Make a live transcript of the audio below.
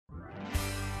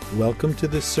Welcome to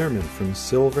this sermon from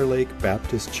Silver Lake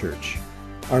Baptist Church.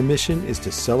 Our mission is to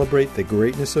celebrate the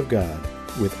greatness of God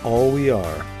with all we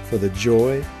are for the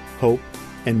joy, hope,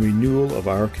 and renewal of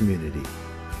our community.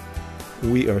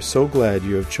 We are so glad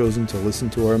you have chosen to listen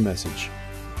to our message.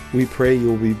 We pray you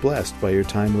will be blessed by your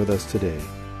time with us today.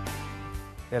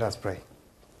 Let us pray.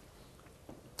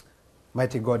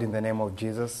 Mighty God, in the name of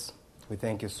Jesus, we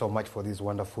thank you so much for this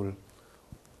wonderful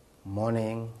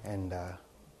morning and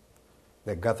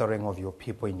the gathering of your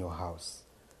people in your house.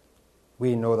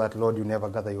 We know that, Lord, you never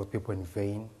gather your people in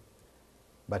vain,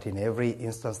 but in every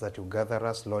instance that you gather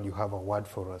us, Lord, you have a word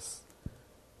for us,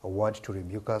 a word to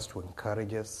rebuke us, to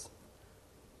encourage us,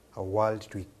 a word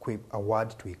to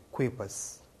equip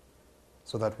us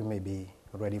so that we may be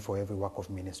ready for every work of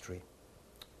ministry.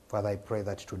 Father, I pray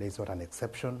that today is not an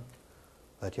exception,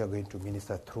 that you are going to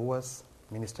minister through us,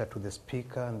 minister to the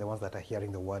speaker and the ones that are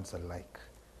hearing the words alike.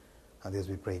 And this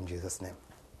we pray in Jesus' name.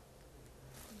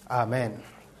 Amen.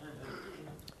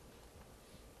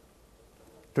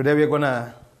 Today we're going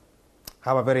to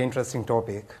have a very interesting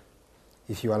topic.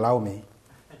 If you allow me.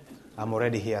 I'm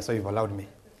already here, so you've allowed me.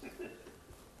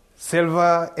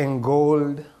 Silver and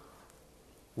gold,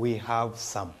 we have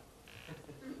some.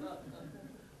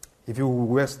 If you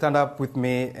will stand up with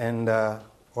me and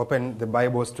open the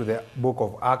Bibles to the book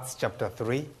of Acts chapter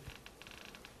 3.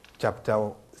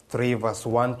 Chapter 3 verse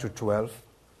 1 to 12.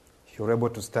 If you're able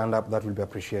to stand up, that will be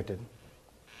appreciated.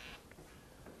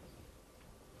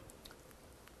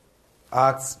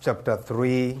 Acts chapter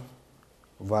 3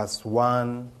 verse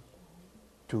 1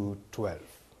 to 12.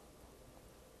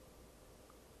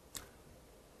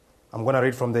 I'm going to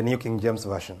read from the New King James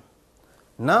Version.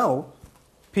 Now,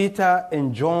 Peter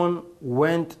and John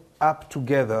went up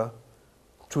together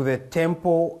to the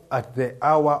temple at the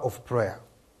hour of prayer,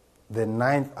 the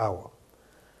 9th hour.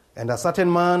 And a certain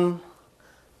man,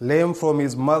 lame from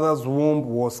his mother's womb,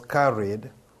 was carried,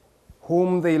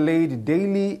 whom they laid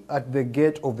daily at the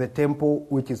gate of the temple,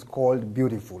 which is called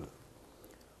Beautiful,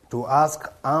 to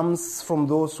ask alms from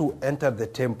those who entered the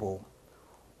temple,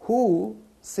 who,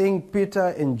 seeing Peter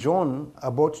and John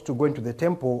about to go into the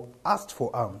temple, asked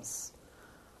for alms.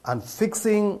 And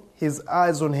fixing his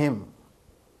eyes on him,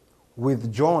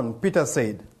 with John, Peter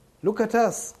said, "Look at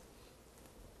us."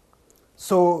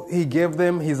 So he gave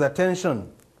them his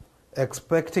attention,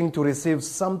 expecting to receive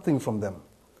something from them.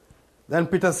 Then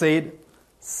Peter said,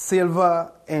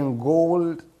 "Silver and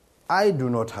gold I do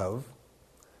not have,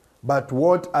 but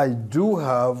what I do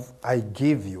have I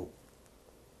give you.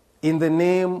 In the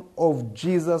name of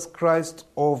Jesus Christ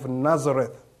of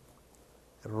Nazareth,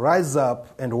 rise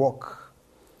up and walk."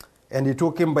 And he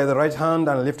took him by the right hand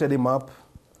and lifted him up.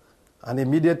 And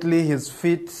immediately his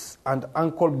feet and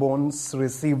ankle bones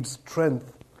received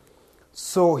strength.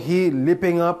 So he,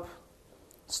 leaping up,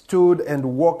 stood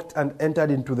and walked and entered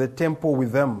into the temple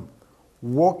with them,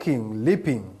 walking,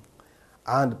 leaping,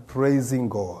 and praising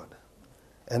God.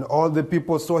 And all the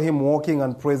people saw him walking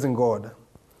and praising God.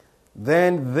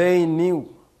 Then they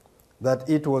knew that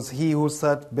it was he who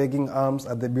sat begging alms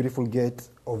at the beautiful gate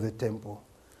of the temple.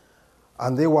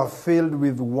 And they were filled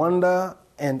with wonder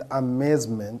and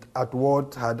amazement at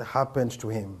what had happened to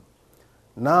him.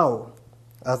 Now,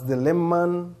 as the lame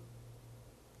man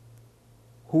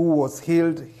who was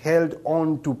healed held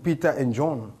on to Peter and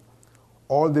John,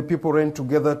 all the people ran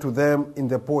together to them in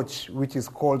the porch, which is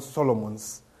called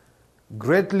Solomon's,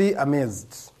 greatly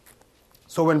amazed.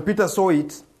 So when Peter saw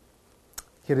it,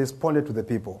 he responded to the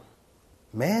people,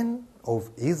 "Men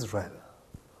of Israel,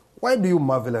 why do you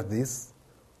marvel at this?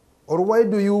 Or why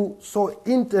do you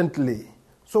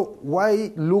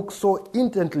why look so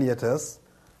intently at us,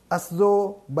 as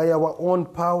though by our own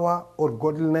power or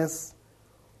godliness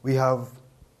we have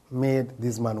made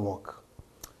this man walk?"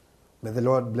 May the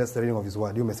Lord bless the reading of his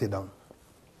word. You may sit down.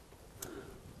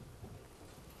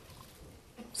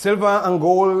 Silver and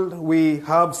gold, we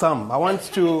have some. I want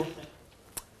to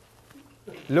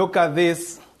look at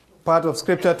this part of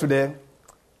scripture today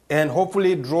and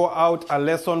hopefully draw out a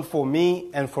lesson for me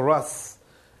and for us,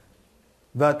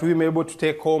 that we may be able to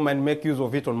take home and make use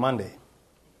of it on Monday.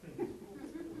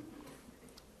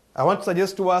 I want to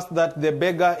suggest to us that the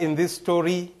beggar in this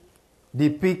story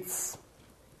depicts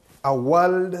a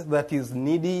world that is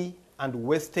needy and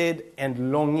wasted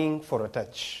and longing for a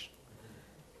touch.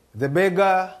 The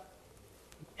beggar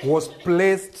was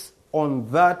placed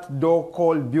on that door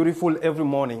called Beautiful every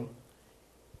morning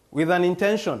with an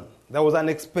intention. There was an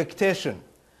expectation.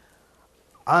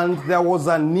 And there was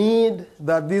a need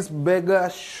that this beggar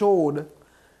showed,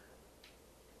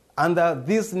 and that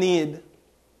this need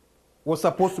was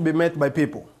supposed to be met by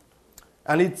people.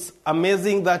 And it's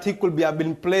amazing that he could have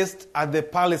been placed at the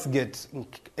palace gate,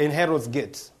 in Herod's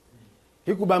gate.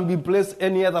 He could have been placed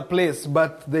any other place,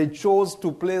 but they chose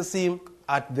to place him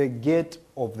at the gate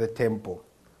of the temple.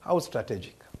 How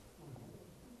strategic.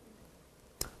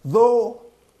 Though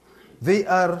the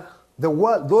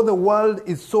world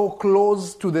is so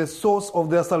close to the source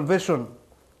of their salvation,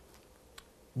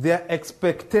 their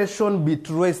expectation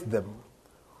betrays them.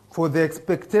 For the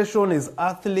expectation is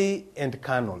earthly and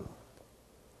carnal.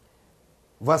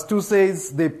 Verse 2 says,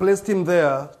 they placed him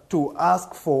there to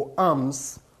ask for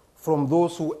alms from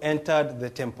those who entered the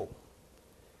temple.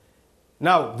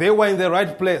 Now, they were in the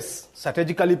right place,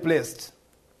 strategically placed,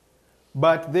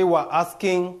 but they were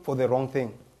asking for the wrong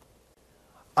thing.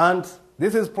 And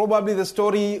this is probably the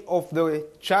story of the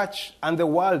church and the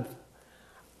world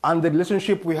and the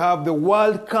relationship we have. The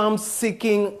world comes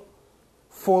seeking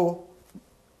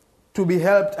to be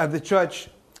helped at the church.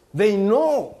 They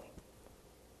know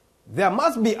there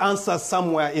must be answers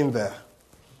somewhere in there.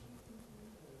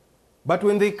 But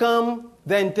when they come,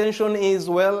 their intention is,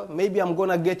 well, maybe I'm going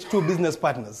to get 2 business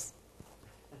partners.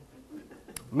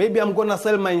 Maybe I'm going to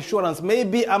sell my insurance.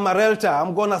 Maybe I'm a realtor.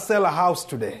 I'm going to sell a house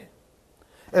today.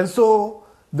 And so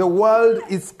the world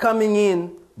is coming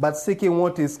in, but seeking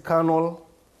what is carnal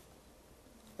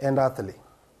and earthly.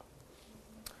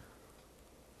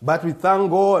 But we thank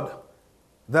God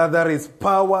that there is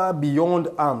power beyond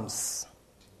alms.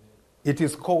 It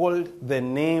is called the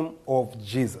name of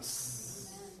Jesus.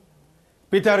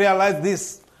 Peter realized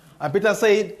this. And Peter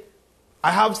said,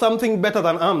 I have something better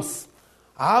than alms.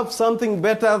 I have something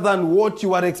better than what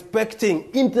you are expecting,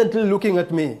 intently looking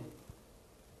at me.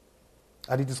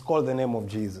 And it is called the name of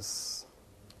Jesus.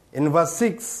 In verse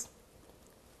 6,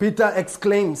 Peter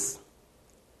exclaims,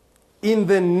 in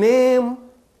the name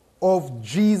of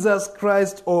Jesus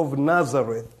Christ of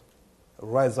Nazareth,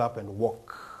 rise up and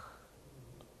walk.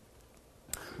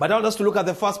 But I want us to look at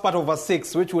the first part of verse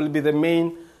 6, which will be the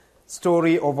main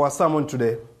story of our sermon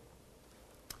today.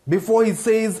 Before he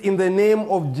says, in the name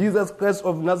of Jesus Christ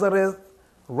of Nazareth,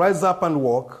 rise up and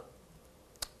walk,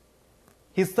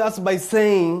 he starts by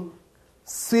saying,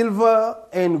 silver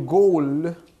and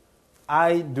gold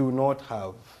I do not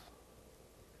have.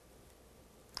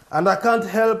 And I can't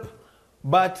help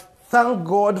but thank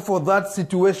God for that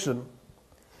situation,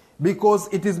 because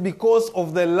it is because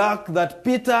of the lack that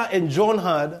Peter and John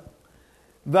had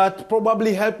that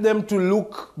probably helped them to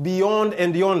look beyond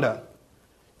and yonder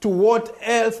to what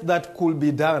else that could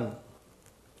be done.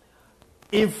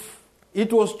 If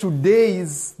it was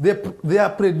today's, their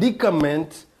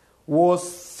predicament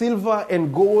was silver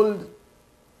and gold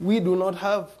we do not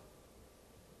have.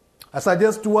 I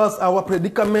suggest to us our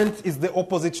predicament is the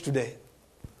opposite today.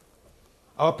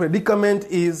 Our predicament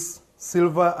is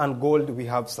silver and gold we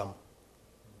have some.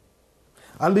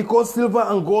 And because silver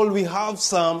and gold we have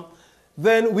some,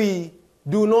 then we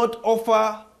do not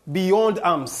offer beyond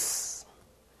alms.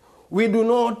 We do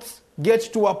not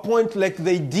get to a point like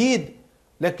they did,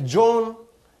 like John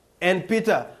and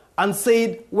Peter, and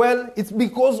said, well, it's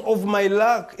because of my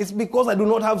lack. It's because I do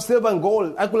not have silver and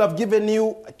gold. I could have given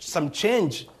you some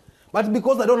change. But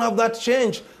because I don't have that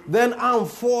change, then I'm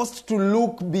forced to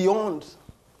look beyond.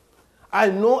 I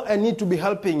know I need to be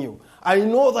helping you. I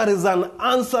know there is an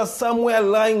answer somewhere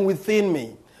lying within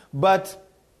me. But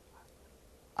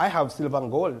I have silver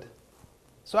and gold.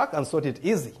 So I can sort it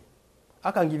easy.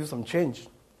 I can give you some change.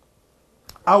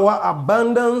 Our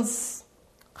abundance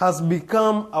has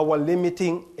become our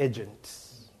limiting agent.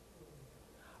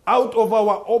 Out of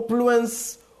our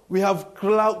opulence, we have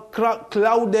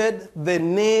clouded the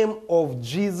name of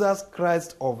Jesus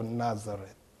Christ of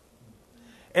Nazareth.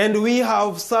 And we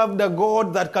have served a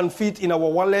God that can fit in our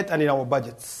wallet and in our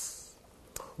budgets.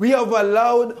 We have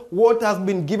allowed what has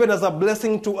been given as a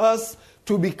blessing to us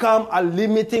to become a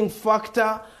limiting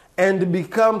factor and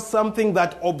become something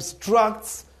that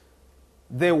obstructs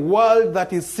the world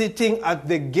that is sitting at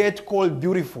the gate called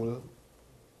beautiful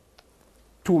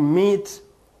to meet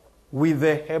with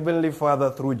the Heavenly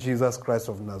Father through Jesus Christ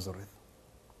of Nazareth.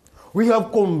 We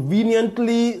have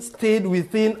conveniently stayed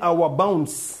within our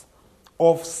bounds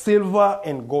of silver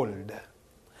and gold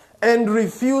and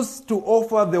refused to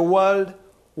offer the world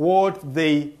what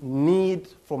they need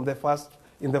in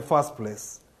the first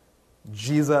place,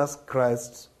 Jesus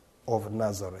Christ of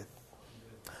Nazareth.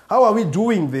 How are we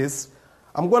doing this?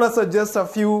 I'm going to suggest a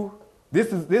few.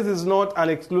 This is not an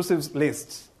exclusive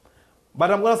list. But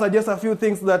I'm going to suggest a few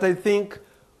things that I think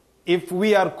if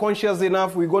we are conscious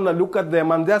enough, we're going to look at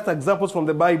them. And there's examples from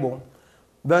the Bible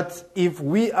that if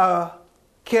we are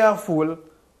careful,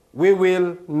 we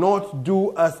will not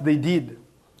do as they did.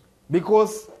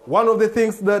 Because one of the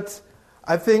things that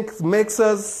I think makes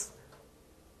us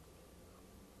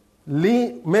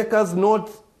not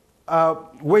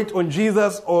wait on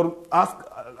Jesus or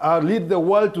lead the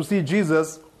world to see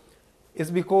Jesus is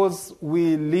because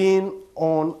we lean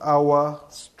on our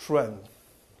strength.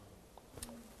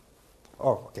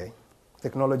 Oh, okay.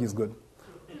 Technology is good.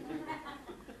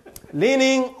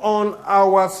 Leaning on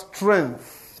our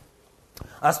strength.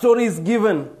 A story is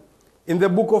given in the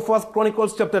book of 1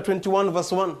 Chronicles chapter 21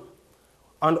 verse 1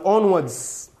 and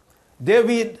onwards.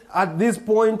 David at this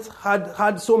point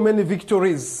had so many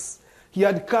victories. He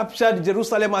had captured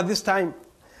Jerusalem at this time.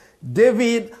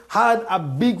 David had a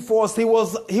big force. He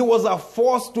was a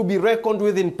force to be reckoned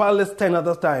with in Palestine at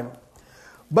that time.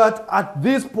 But at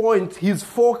this point, his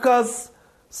focus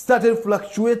started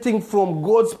fluctuating from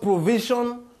God's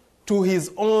provision to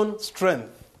his own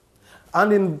strength.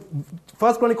 And in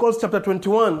 1 Chronicles chapter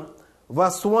 21,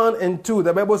 verse 1 and 2,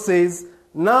 the Bible says,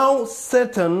 "Now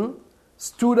Satan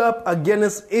stood up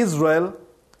against Israel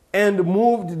and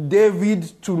moved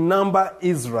David to number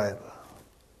Israel.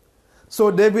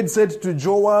 So David said to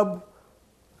Joab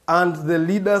and the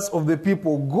leaders of the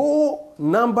people, 'Go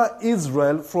number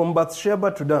Israel from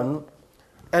Bathsheba to Dan,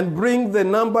 and bring the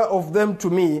number of them to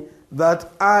me,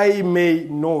 that I may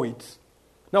know it.'"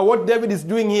 Now what David is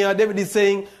doing here, David is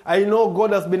saying, I know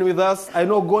God has been with us. I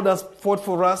know God has fought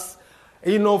for us.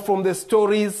 You know, from the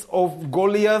stories of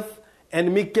Goliath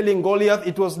and me killing Goliath,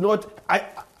 it was not...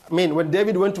 when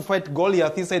David went to fight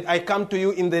Goliath, he said, "I come to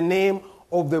you in the name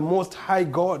of the Most High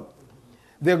God,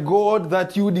 the God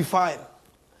that you defile."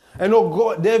 I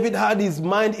know David had his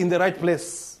mind in the right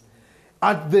place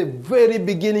at the very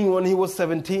beginning when he was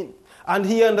 17. And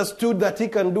he understood that he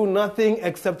can do nothing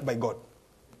except by God.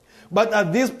 But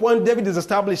at this point, David is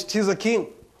established. He's a king.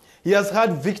 He has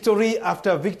had victory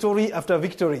after victory after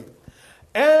victory.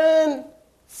 And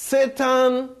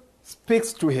Satan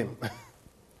speaks to him.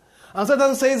 And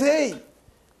Satan says, "Hey,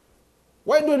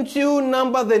 why don't you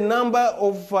number the number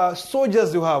of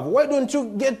soldiers you have? Why don't you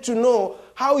get to know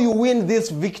how you win these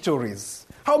victories?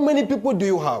 How many people do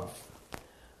you have?"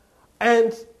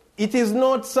 And it is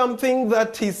not something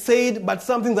that he said, but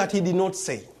something that he did not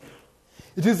say.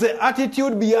 It is the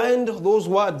attitude behind those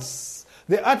words.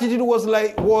 The attitude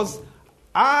was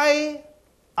I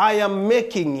am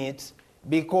making it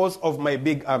because of my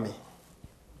big army.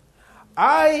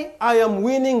 I am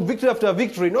winning victory after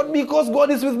victory, not because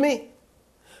God is with me,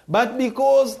 but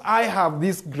because I have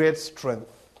this great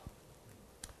strength.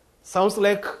 Sounds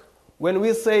like when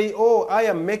we say, "Oh, I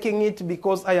am making it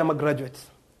because I am a graduate."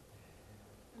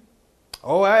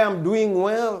 "Oh, I am doing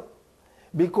well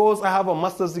because I have a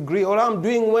master's degree." Or "I'm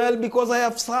doing well because I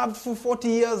have served for 40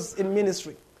 years in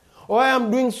ministry." Or "I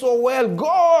am doing so well.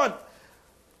 God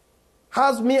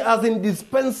has me as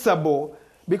indispensable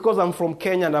because I'm from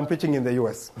Kenya and I'm preaching in the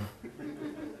US.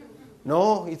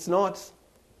 No, it's not.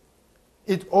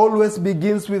 It always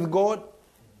begins with God.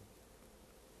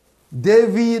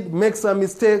 David makes a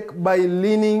mistake by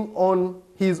leaning on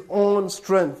his own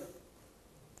strength.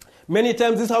 Many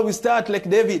times this is how we start, like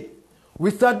David.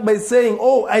 We start by saying,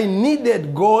 "Oh, I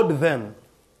needed God then."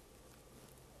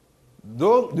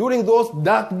 During those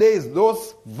dark days,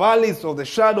 those valleys of the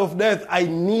shadow of death, I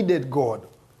needed God.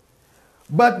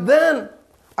 But then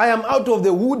I am out of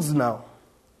the woods now.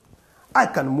 I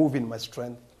can move in my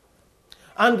strength.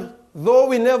 And though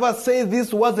we never say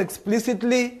these words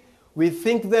explicitly, we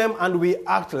think them and we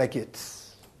act like it.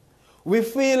 We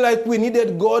feel like we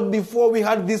needed God before we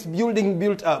had this building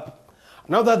built up.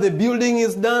 Now that the building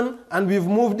is done and we've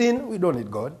moved in, we don't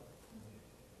need God.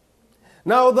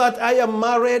 Now that I am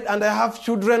married and I have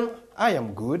children, I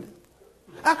am good.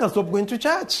 I can stop going to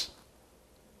church.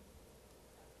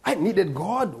 I needed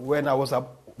God when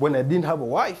I didn't have a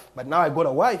wife, but now I got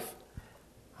a wife.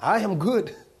 I am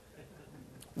good.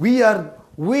 We are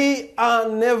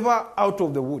never out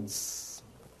of the woods.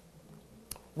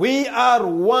 We are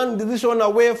one decision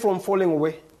away from falling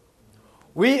away.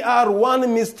 We are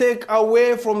one mistake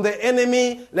away from the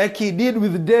enemy, like he did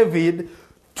with David,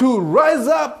 to rise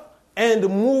up and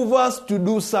move us to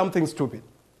do something stupid.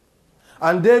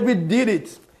 And David did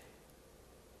it.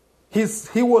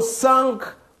 He was sunk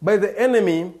by the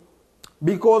enemy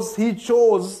because he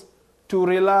chose to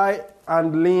rely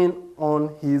and lean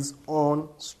on his own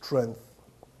strength.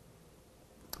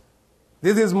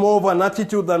 This is more of an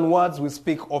attitude than words we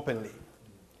speak openly.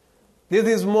 This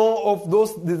is more of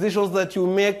those decisions that you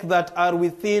make that are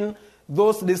within,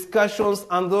 those discussions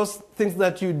and those things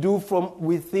that you do from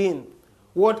within.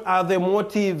 What are the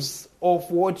motives of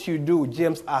what you do?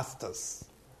 James asked us.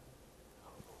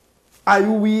 Are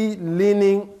we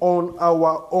leaning on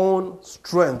our own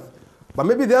strength? But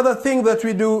maybe the other thing that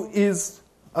we do is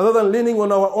other than leaning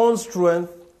on our own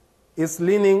strength, is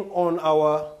leaning on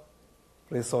our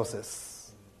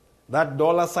resources. That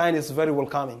dollar sign is very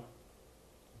welcoming.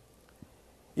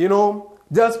 You know,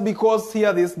 just because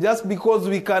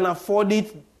we can afford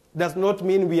it does not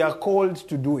mean we are called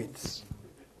to do it.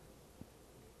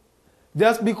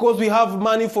 Just because we have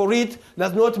money for it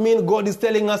does not mean God is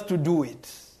telling us to do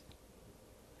it.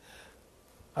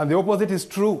 And the opposite is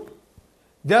true.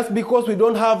 Just because we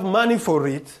don't have money for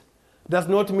it does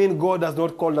not mean God has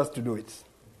not called us to do it.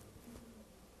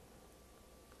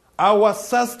 Our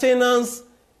sustenance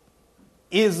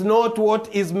is not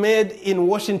what is made in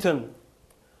Washington.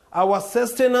 Our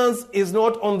sustenance is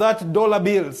not on that dollar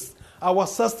bills. Our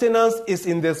sustenance is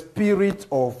in the Spirit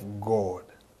of God.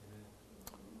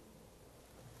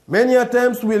 Many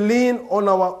times we lean on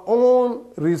our own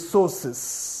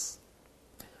resources.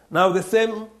 Now the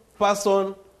same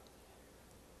person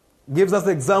gives us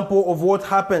an example of what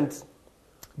happened.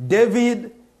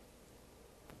 David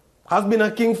has been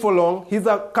a king for long. He's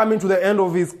coming to the end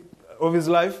of his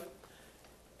life.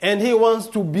 And he wants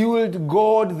to build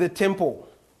God the temple.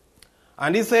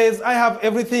 And he says, I have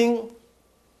everything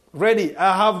ready.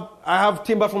 I have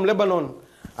timber from Lebanon.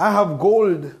 I have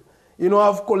gold. You know,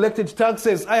 I've collected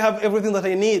taxes. I have everything that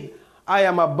I need. I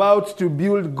am about to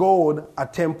build God a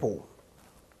temple.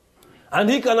 And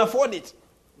he can afford it.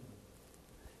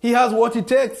 He has what it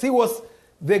takes. He was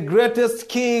the greatest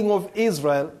king of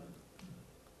Israel.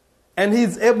 And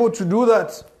he's able to do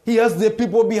that. He has the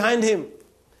people behind him.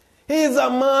 He is a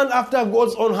man after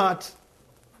God's own heart.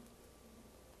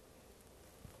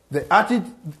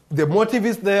 The motive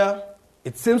is there.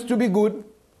 It seems to be good.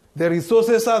 The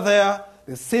resources are there.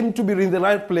 They seem to be in the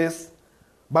right place.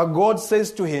 But God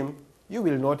says to him, you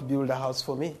will not build a house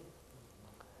for me.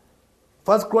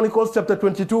 1 Chronicles chapter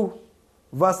 22,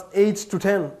 verse 8 to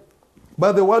 10.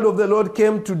 But the word of the Lord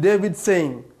came to David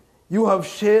saying, you have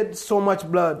shed so much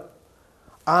blood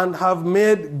and have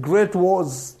made great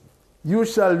wars. You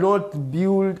shall not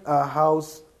build a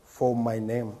house for my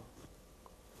name.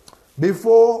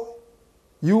 Before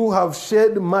you have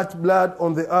shed much blood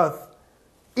on the earth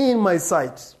in my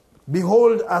sight,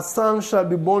 behold, a son shall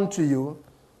be born to you,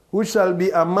 who shall be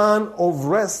a man of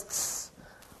rest,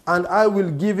 and I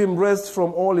will give him rest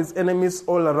from all his enemies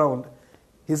all around.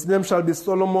 His name shall be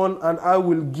Solomon, and I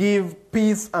will give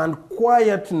peace and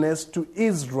quietness to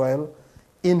Israel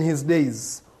in his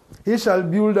days. He shall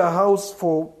build a house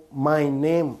for my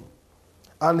name,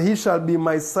 and he shall be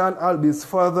my son, I'll be his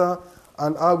father,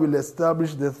 and I will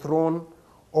establish the throne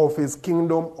of his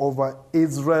kingdom over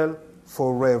Israel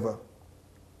forever.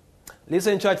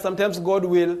 Listen, church, sometimes God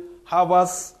will have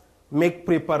us make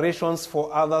preparations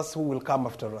for others who will come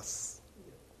after us.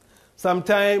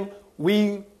 Sometimes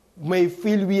we may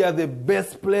feel we are the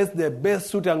best place, the best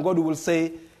suit, and God will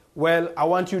say, well, I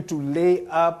want you to lay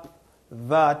up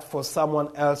that for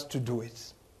someone else to do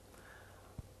it.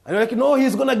 And you're like, no,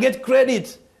 he's going to get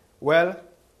credit. Well,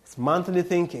 it's monthly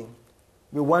thinking.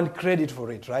 We want credit for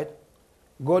it, right?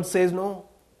 God says, no.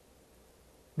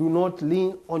 Do not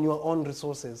lean on your own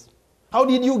resources. How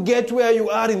did you get where you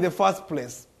are in the first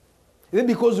place? Is it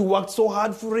because you worked so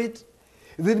hard for it?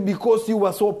 Is it because you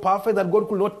were so perfect that God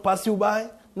could not pass you by?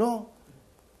 No.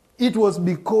 It was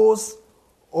because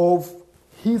of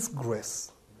his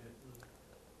grace.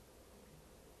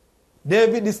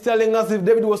 David is telling us, if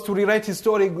David was to rewrite his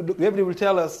story, David will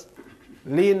tell us,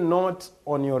 lean not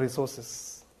on your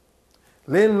resources.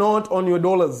 Lean not on your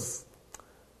dollars.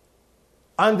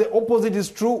 And the opposite is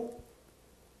true.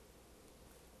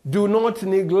 Do not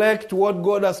neglect what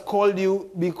God has called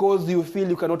you because you feel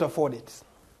you cannot afford it.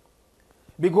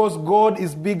 Because God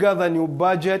is bigger than your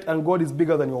budget and God is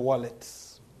bigger than your wallet.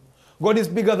 God is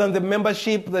bigger than the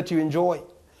membership that you enjoy.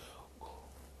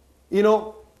 You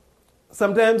know,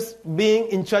 sometimes being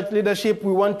in church leadership,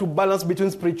 we want to balance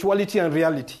between spirituality and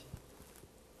reality.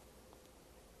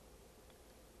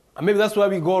 And maybe that's why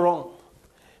we go wrong.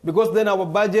 Because then our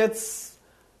budgets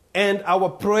and our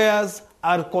prayers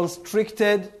are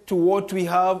constricted to what we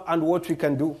have and what we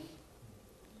can do.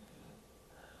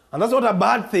 And that's not a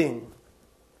bad thing.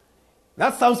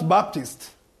 That sounds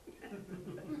Baptist.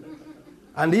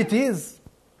 And it is.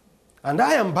 And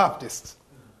I am Baptist.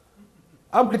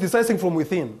 I'm criticizing from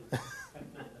within.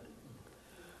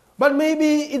 But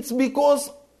maybe it's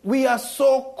because we are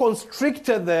so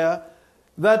constricted there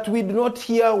that we do not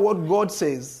hear what God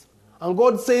says. And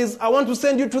God says, I want to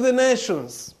send you to the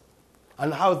nations.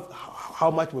 And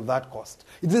how much will that cost?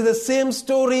 It is the same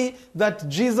story that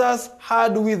Jesus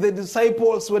had with the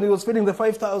disciples when he was feeding the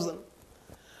 5,000.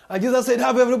 And Jesus said,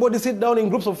 have everybody sit down in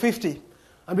groups of 50,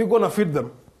 and we're going to feed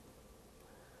them.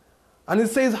 And he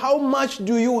says, how much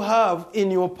do you have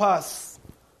in your purse?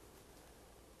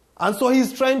 And so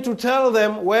he's trying to tell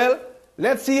them, well,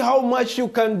 let's see how much you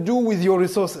can do with your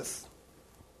resources.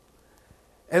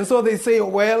 And so they say,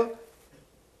 well,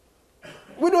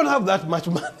 we don't have that much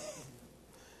money.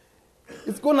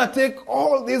 It's going to take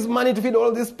all this money to feed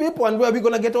all these people, and where are we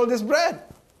going to get all this bread?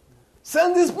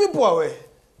 Send these people away.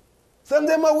 Send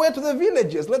them away to the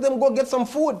villages. Let them go get some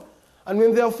food. And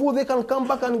when they have food, they can come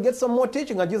back and get some more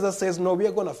teaching. And Jesus says, no, we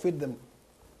are going to feed them.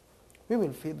 We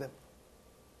will feed them.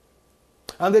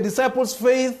 And the disciples'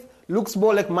 faith looks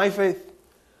more like my faith.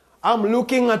 I'm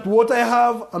looking at what I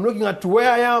have. I'm looking at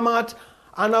where I am at.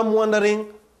 And I'm wondering,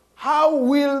 how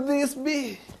will this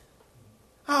be?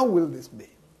 How will this be?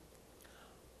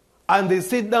 And they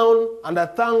sit down, and I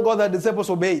thank God that the disciples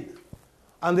obeyed.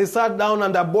 And they sat down,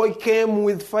 and a boy came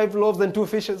with 5 loaves and 2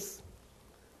 fishes.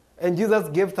 And Jesus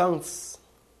gave thanks.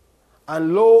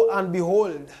 And lo and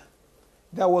behold,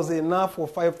 there was enough for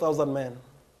 5,000 men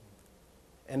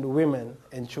and women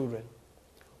and children.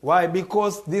 Why?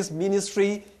 Because this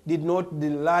ministry did not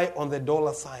rely on the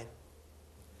dollar sign.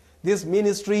 This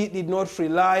ministry did not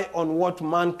rely on what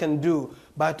man can do,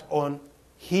 but on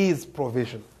his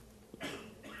provision.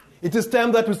 It is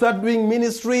time that we start doing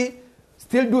ministry,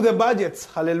 still do the budgets,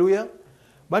 hallelujah.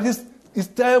 But it's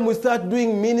time we start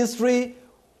doing ministry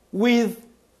with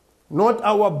not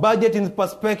our budget in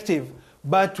perspective,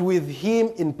 but with him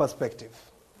in perspective.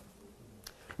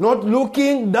 Not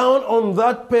looking down on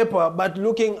that paper, but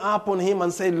looking up on him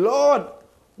and say, Lord,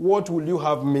 what will you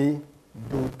have me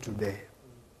do today?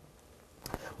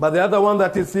 But the other one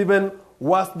that is even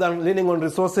worse than leaning on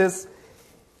resources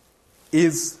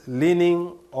is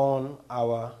leaning on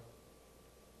our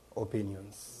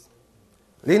opinions.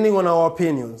 Leaning on our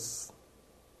opinions.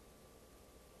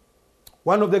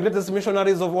 One of the greatest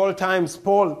missionaries of all times,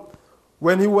 Paul,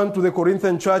 when he went to the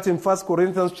Corinthian church in 1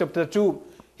 Corinthians chapter 2,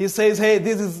 he says, hey,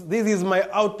 this is my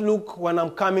outlook when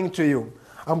I'm coming to you.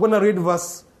 I'm going to read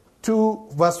verse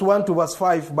 1 to verse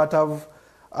 5, but I've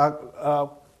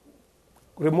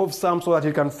removed some so that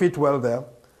it can fit well there.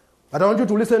 But I want you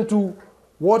to listen to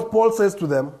what Paul says to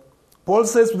them. Paul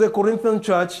says to the Corinthian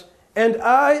church, and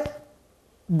I,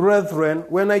 brethren,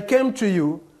 when I came to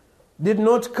you, did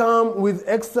not come with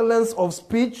excellence of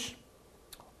speech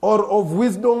or of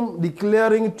wisdom,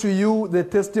 declaring to you the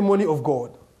testimony of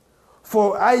God.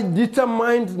 For I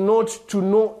determined not to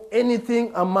know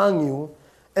anything among you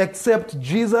except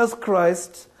Jesus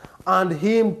Christ and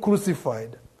him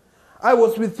crucified. I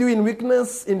was with you in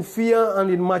weakness, in fear, and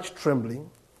in much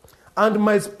trembling. And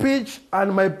my speech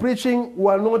and my preaching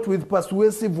were not with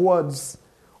persuasive words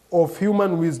of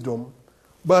human wisdom,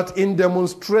 but in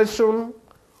demonstration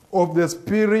of the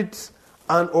Spirit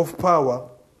and of power.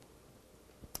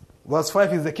 Verse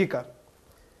 5 is the kicker.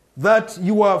 That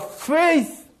your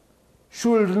faith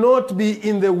should not be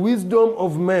in the wisdom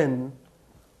of men,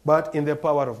 but in the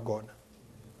power of God.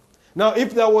 Now,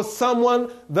 if there was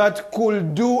someone that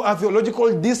could do a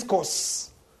theological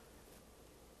discourse,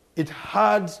 it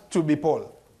had to be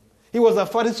Paul. He was a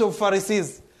Pharisee of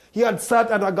Pharisees. He had sat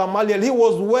under Gamaliel. He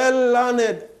was well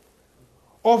learned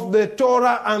of the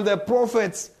Torah and the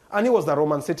prophets, and he was a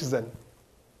Roman citizen.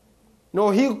 No,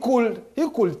 he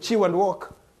could chew and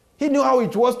walk. He knew how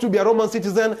it was to be a Roman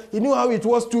citizen. He knew how it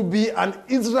was to be an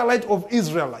Israelite of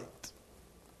Israelite.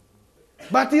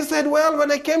 But he said, well,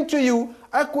 when I came to you,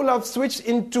 I could have switched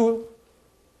into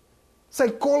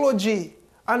psychology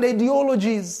and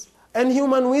ideologies and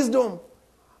human wisdom.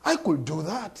 I could do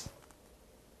that.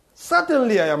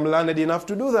 Certainly I am learned enough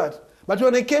to do that. But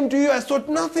when I came to you, I sought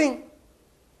nothing.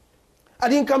 I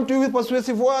didn't come to you with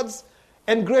persuasive words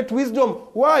and great wisdom.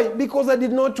 Why? Because I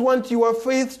did not want your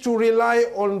faith to rely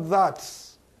on that.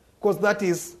 Because that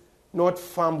is not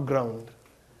firm ground.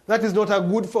 That is not a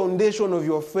good foundation of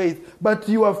your faith. But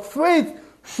your faith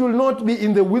should not be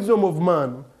in the wisdom of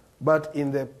man, but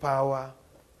in the power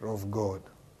of God.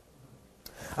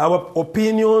 Our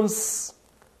opinions,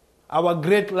 our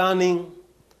great learning,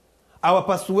 our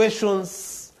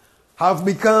persuasions have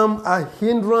become a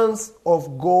hindrance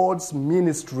of God's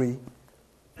ministry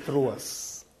through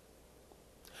us.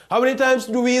 How many times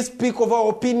do we speak of our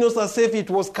opinions as if it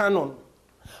was canon,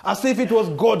 as if it was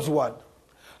God's word?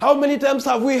 How many times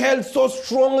have we held so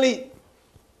strongly?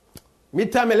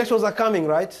 Midterm elections are coming,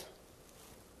 right?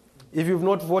 If you've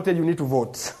not voted, you need to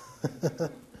vote.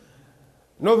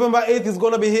 November 8th is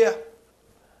going to be here.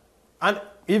 And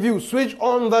if you switch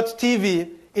on that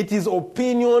TV, it is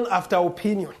opinion after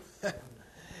opinion.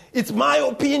 It's my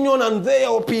opinion and their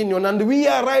opinion, and we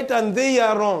are right and they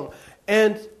are wrong.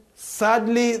 And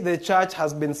sadly, the church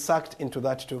has been sucked into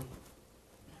that too.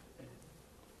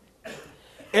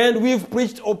 And we've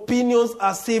preached opinions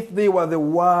as if they were the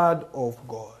word of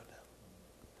God.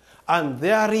 And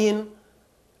therein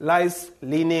lies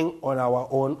leaning on our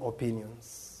own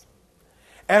opinions.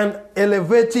 And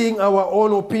elevating our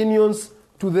own opinions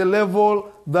to the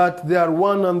level that they are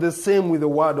one and the same with the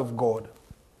word of God.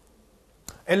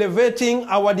 Elevating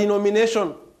our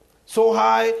denomination so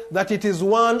high that it is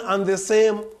one and the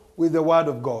same with the word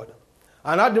of God.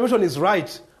 And our denomination is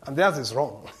right, and theirs is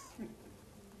wrong.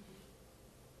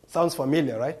 Sounds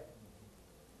familiar, right?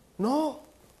 No,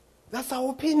 that's our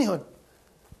opinion.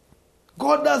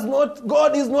 God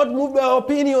is not moved by our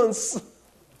opinions.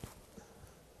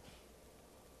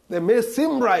 They may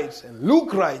seem right and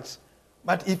look right,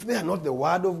 but if they are not the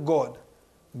word of God,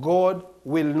 God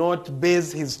will not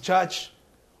base his church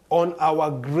on our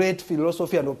great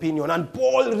philosophy and opinion. And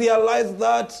Paul realized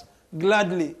that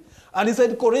gladly. And he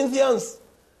said, Corinthians,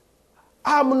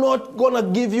 I'm not going to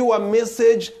give you a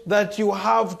message that you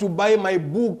have to buy my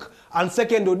book and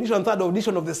second edition, third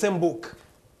edition of the same book.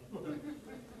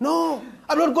 No,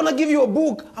 I'm not going to give you a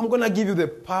book. I'm going to give you the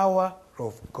power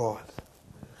of God.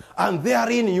 And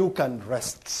therein you can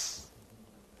rest.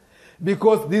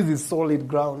 Because this is solid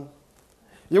ground.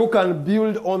 You can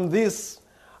build on this,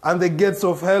 and the gates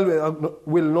of hell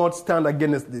will not stand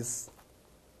against this.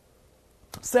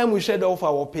 Same, we shed off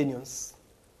our opinions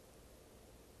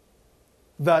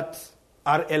that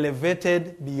are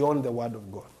elevated beyond the word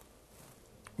of God.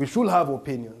 We should have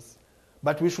opinions,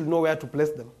 but we should know where to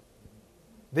place them.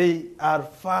 They are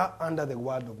far under the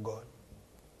word of God.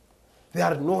 They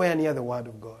are nowhere near the word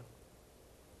of God.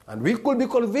 And we could be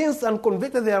convinced and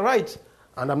convicted they are right.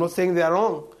 And I'm not saying they are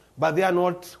wrong, but they are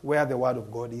not where the word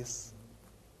of God is.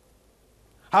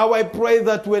 How I pray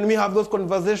that when we have those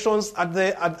conversations at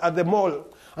the mall,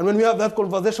 and when we have that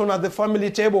conversation at the family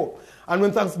table, and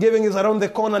when Thanksgiving is around the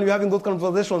corner and we're having those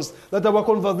conversations, that our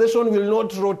conversation will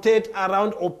not rotate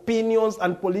around opinions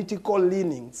and political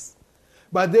leanings,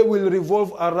 but they will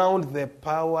revolve around the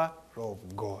power of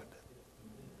God.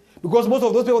 Because most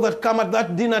of those people that come at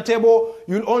that dinner table,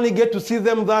 you'll only get to see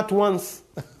them that once.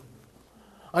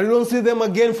 And you don't see them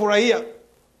again for a year.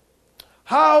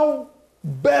 How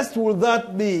best would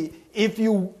that be if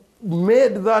you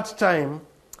made that time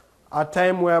a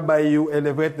time whereby you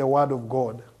elevate the word of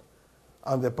God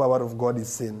and the power of God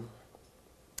is seen?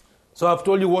 So I've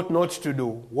told you what not to do.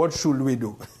 What should we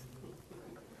do?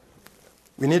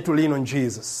 We need to lean on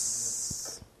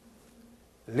Jesus.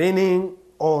 Leaning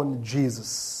on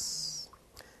Jesus.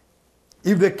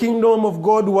 If the kingdom of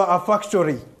God were a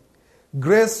factory,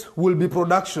 grace will be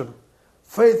production,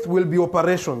 faith will be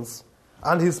operations,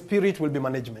 and his spirit will be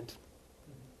management.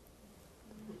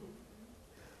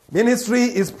 Ministry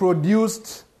is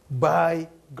produced by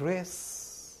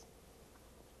grace.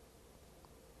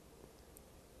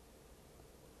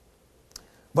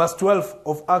 Verse 12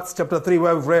 of Acts chapter 3,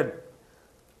 where we've read,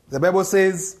 the Bible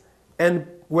says, and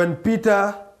when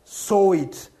Peter saw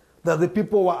it, that the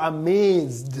people were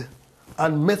amazed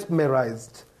and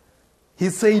mesmerized, he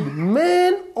said,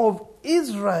 men of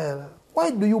Israel,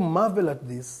 why do you marvel at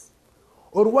this?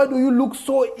 Or why do you look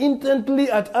so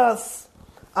intently at us,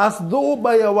 as though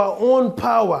by our own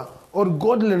power or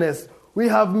godliness we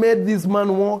have made this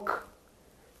man walk?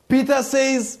 Peter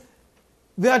says,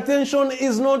 the attention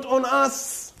is not on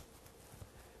us.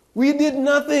 We did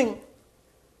nothing.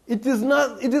 It is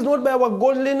not by our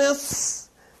godliness,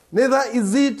 neither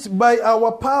is it by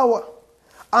our power.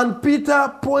 And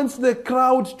Peter points the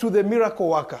crowd to the miracle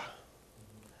worker.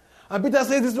 And Peter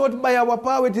says it's not by our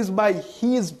power, it is by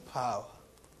his power.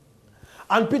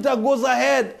 And Peter goes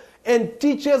ahead and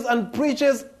teaches and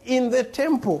preaches in the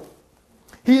temple.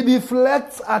 He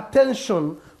deflects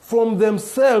attention from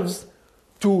themselves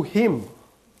to him,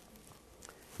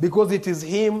 because it is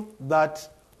him that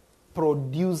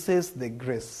produces the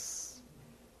grace.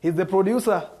 He's the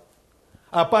producer.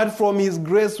 Apart from his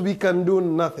grace, we can do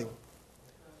nothing.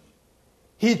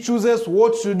 He chooses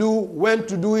what to do, when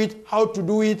to do it, how to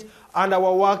do it, and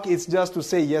our work is just to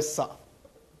say, yes, sir.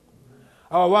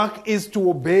 Our work is to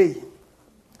obey.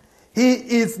 He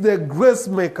is the grace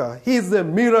maker. He is the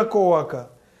miracle worker.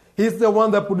 He is the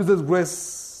one that produces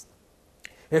grace.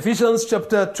 Ephesians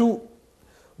chapter 2,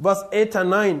 verse 8 and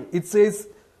 9, it says,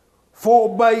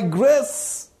 for by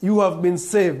grace you have been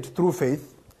saved through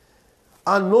faith,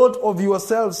 and not of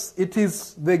yourselves. It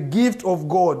is the gift of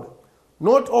God,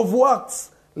 not of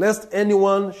works, lest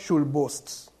anyone should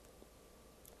boast.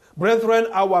 Brethren,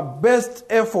 our best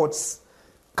efforts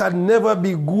can never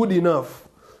be good enough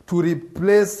to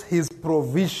replace his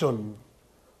provision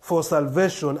for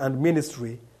salvation and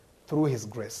ministry through his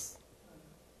grace.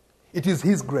 It is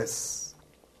his grace.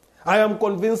 I am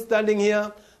convinced standing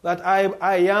here that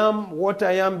I am what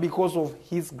I am because of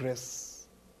His grace.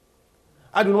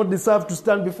 I do not deserve to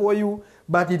stand before you,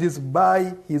 but it is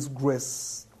by His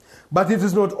grace. But it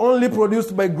is not only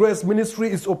produced by grace. Ministry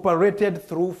is operated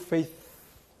through faith.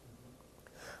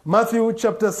 Matthew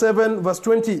chapter 7, verse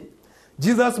 20.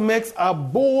 Jesus makes a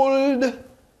bold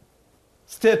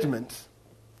statement.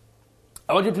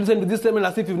 I want you to listen to this statement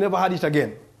as if you've never heard it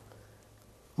again.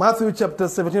 Matthew chapter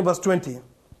 17, verse 20.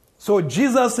 So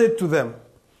Jesus said to them,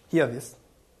 hear this,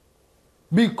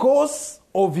 because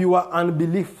of your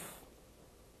unbelief,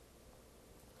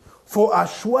 for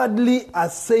assuredly I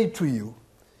say to you,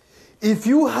 if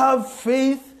you have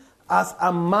faith as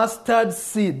a mustard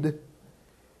seed,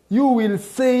 you will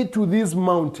say to this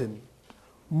mountain,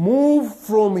 move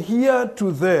from here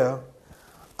to there,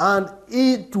 and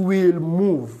it will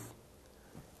move,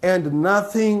 and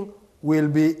nothing will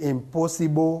be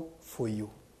impossible for you.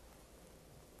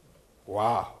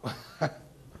 Wow.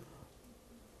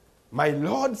 My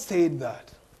Lord said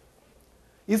that.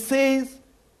 He says,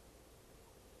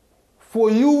 for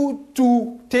you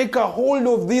to take a hold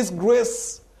of this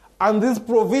grace and this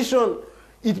provision,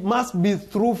 it must be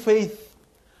through faith.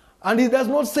 And He does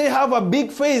not say have a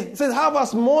big faith. He says have a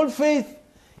small faith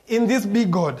in this big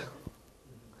God.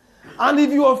 And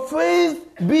if your faith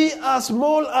be as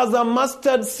small as a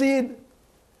mustard seed,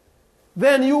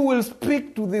 then you will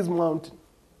speak to this mountain.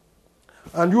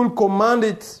 And you will command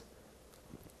it,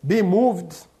 be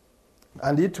moved,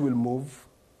 and it will move.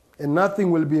 And nothing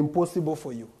will be impossible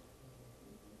for you.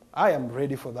 I am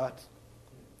ready for that.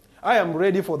 I am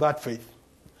ready for that faith.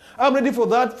 I'm ready for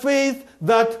that faith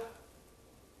that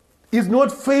is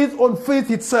not faith on faith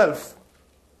itself,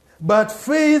 but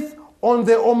faith on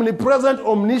the omnipresent,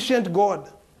 omniscient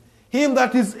God. Him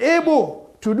that is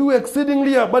able to do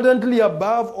exceedingly abundantly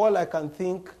above all I can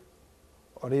think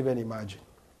or even imagine.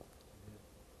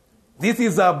 This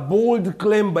is a bold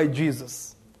claim by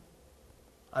Jesus.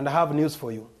 And I have news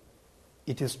for you.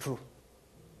 It is true.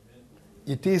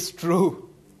 It is true.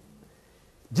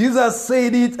 Jesus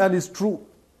said it and it's true.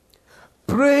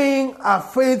 Praying a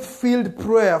faith-filled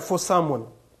prayer for someone,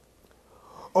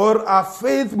 or a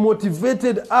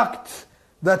faith-motivated act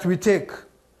that we take,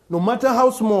 no matter how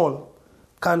small,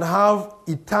 can have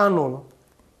eternal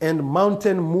and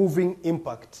mountain-moving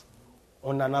impact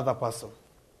on another person.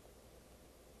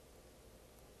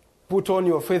 Put on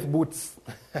your faith boots.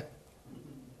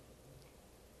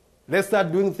 Let's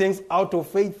start doing things out of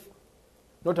faith,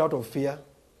 not out of fear.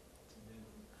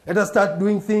 Let us start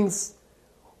doing things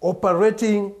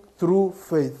operating through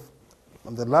faith.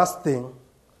 And the last thing,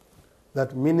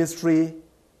 that ministry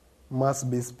must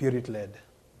be Spirit-led.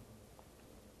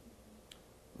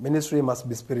 Ministry must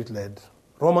be Spirit-led.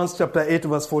 Romans chapter 8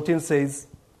 verse 14 says,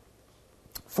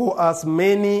 for as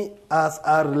many as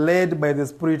are led by the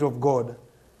Spirit of God,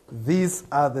 these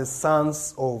are the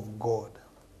sons of God.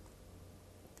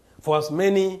 For as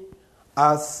many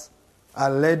as are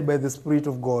led by the Spirit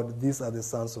of God, these are the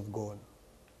sons of God.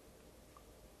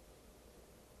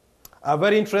 A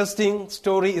very interesting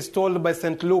story is told by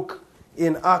St. Luke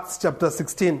in Acts chapter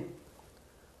 16,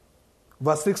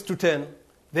 verse 6 to 10.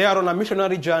 They are on a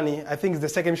missionary journey. I think it's the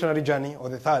second missionary journey or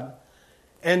the third.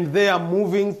 And they are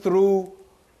moving through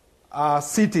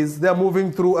cities. They are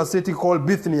moving through a city called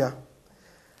Bithynia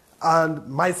and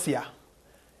Mysia.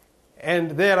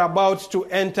 And they are about to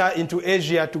enter into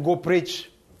Asia to go preach.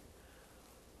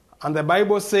 And the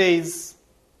Bible says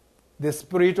the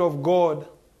Spirit of God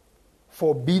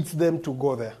forbids them to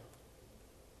go there.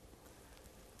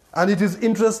 And it is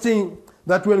interesting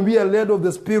that when we are led of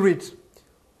the Spirit,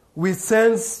 we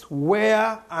sense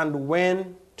where and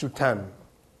when to turn.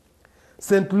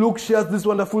 St. Luke shares this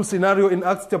wonderful scenario in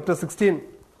Acts chapter 16,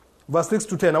 verse 6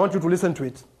 to 10. I want you to listen to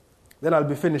it. Then I'll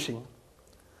be finishing.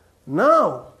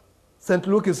 Now, St.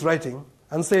 Luke is writing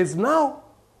and says, now,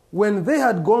 when they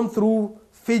had gone through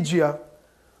Phrygia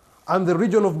and the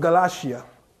region of Galatia,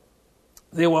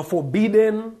 they were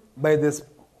forbidden by the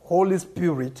Holy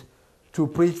Spirit to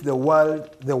preach the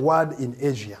word in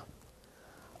Asia.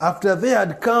 After they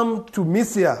had come to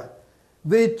Mysia,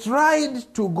 they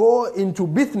tried to go into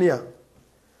Bithynia,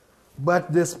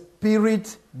 but the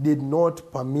Spirit did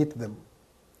not permit them.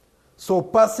 So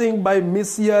passing by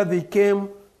Mysia, they came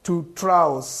to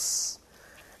Troas,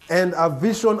 and a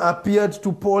vision appeared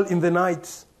to Paul in the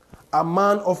night. A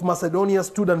man of Macedonia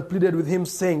stood and pleaded with him,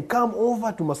 saying, come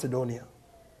over to Macedonia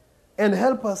and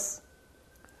help us.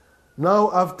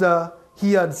 Now after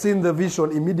he had seen the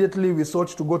vision, immediately we sought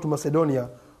to go to Macedonia,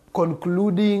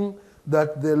 concluding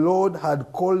that the Lord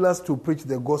had called us to preach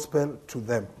the gospel to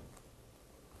them.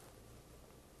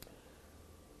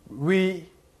 We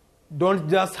don't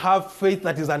just have faith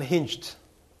that is unhinged.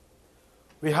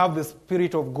 we have the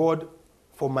Spirit of God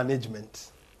for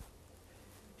management.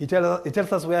 He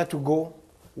tells us where to go,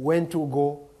 when to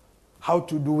go, how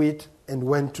to do it, and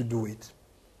when to do it.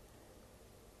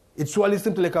 It surely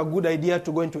seemed like a good idea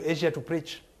to go into Asia to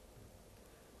preach.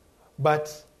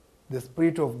 But the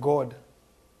Spirit of God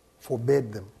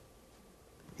forbade them.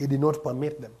 He did not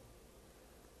permit them.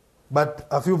 But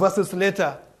a few verses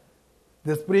later,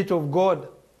 the Spirit of God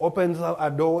opens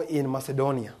a door in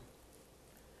Macedonia.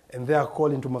 And they are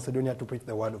called into Macedonia to preach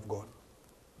the word of God.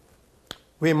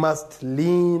 We must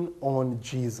lean on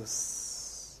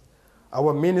Jesus.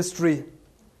 Our ministry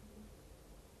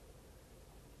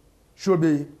should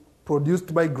be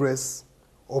produced by grace,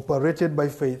 operated by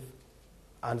faith,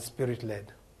 and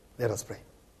Spirit-led. Let us pray.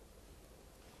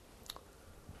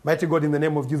 Mighty God, in the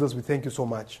name of Jesus, we thank you so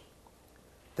much.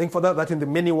 Thank you for that in the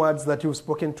many words that you've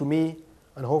spoken to me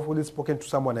and hopefully spoken to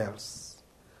someone else.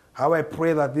 How I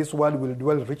pray that this word will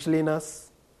dwell richly in us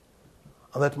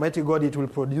and that, mighty God, it will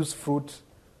produce fruit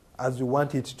as you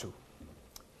want it to.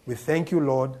 We thank you,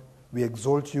 Lord. We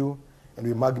exalt you and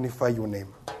we magnify your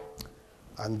name.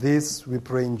 And this we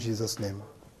pray in Jesus' name.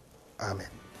 Amen.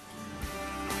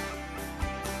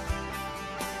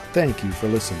 Thank you for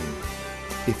listening.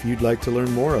 If you'd like to learn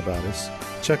more about us,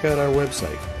 check out our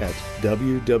website at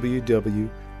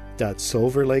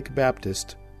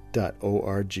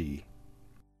www.silverlakebaptist.org.